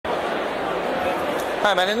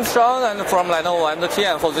Hi, my name is Sean, and from Lenovo. I'm the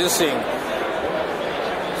TM for this thing.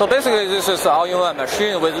 So basically, this is an all-in-one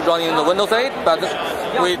machine with running the Windows 8, but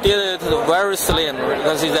we did it very slim. You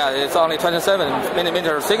can see that it's only 27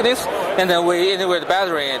 millimeter thickness, and then we integrate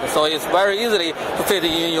battery in it, so it's very easily to fit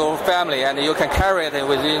in your family, and you can carry it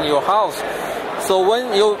within your house. So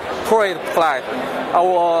when you pour it flat,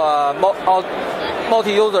 our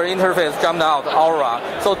multi-user interface jumped out Aura.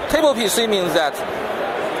 So table PC means that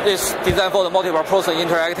it's designed for the multiple person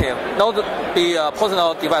interactive, not the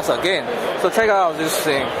personal device again. So check out this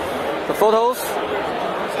thing. The photos,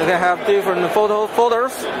 you can have different photo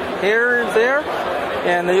folders here and there,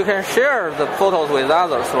 and you can share the photos with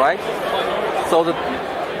others, right? So the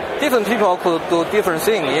different people could do different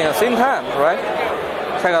things in the same time, right?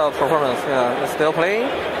 Check out the performance. Yeah, it's still playing.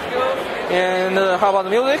 And how about the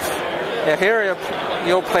music? Yeah, here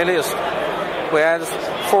your playlist. We add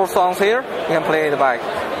 4 songs here. You can play it back.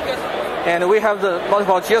 And we have the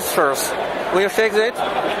multiple gestures. When you shake it,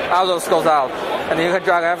 others goes out. And you can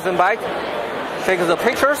drag everything back. Shake the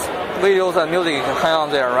pictures, videos, and music hang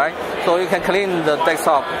on there, right? So you can clean the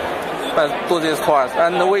desktop by do this twice.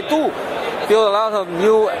 And we do build a lot of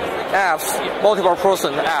new apps, multiple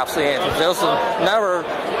person apps in it. There's never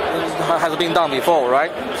has been done before,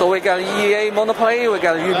 right? So we got EA Monoplay, we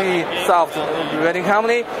got Ubisoft Rating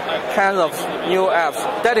Company, kinds of new apps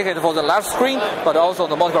dedicated for the live screen, but also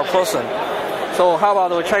the multiple person. So how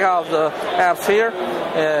about we check out the apps here?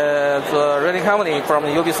 The Rating Company from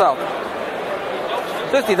Ubisoft.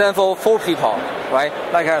 This is designed for 4 people, right?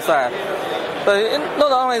 Like I said. But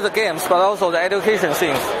not only the games, but also the education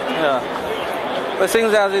things. Yeah. I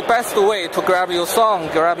think that the best way to grab your son,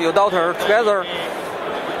 grab your daughter together,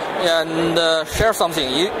 and share something,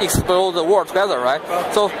 you explore the world together, right?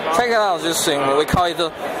 So check out this thing. We call it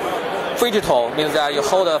digital, means that you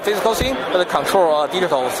hold a physical thing, but control a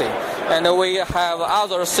digital thing. And we have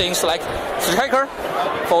other things like striker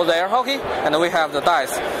for the air hockey, and we have the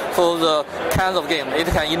dice for the kinds of game. It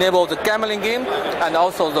can enable the gambling game and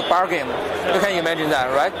also the bar game. You can imagine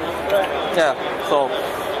that, right? Yeah. So.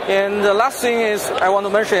 And the last thing is I want to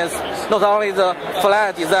mention is not only the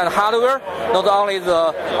flat design hardware, not only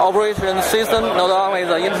the operation system, not only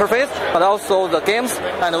the interface, but also the games,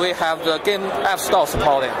 and we have the game app store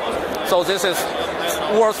supporting. So this is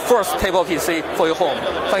world's first table PC for your home.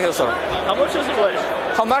 Thank you, sir. How much does it weigh?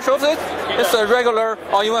 How much of it? It's a regular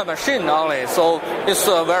all-in-one machine only, so it's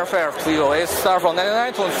very fair to you. It starts from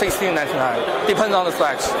 $99 to $16.99, depends on the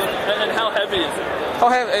specs. And how heavy is it? How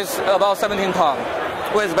heavy? It's about 17 pounds.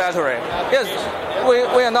 With battery. Yes,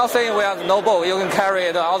 we are not saying we are Lenovo. You can carry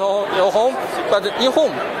it out of your home, but in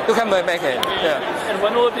home you can make it. Yeah. And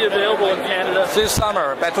when will it be available in Canada? This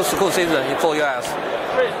summer, back to school season for US.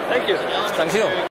 Great, thank you. Thank you.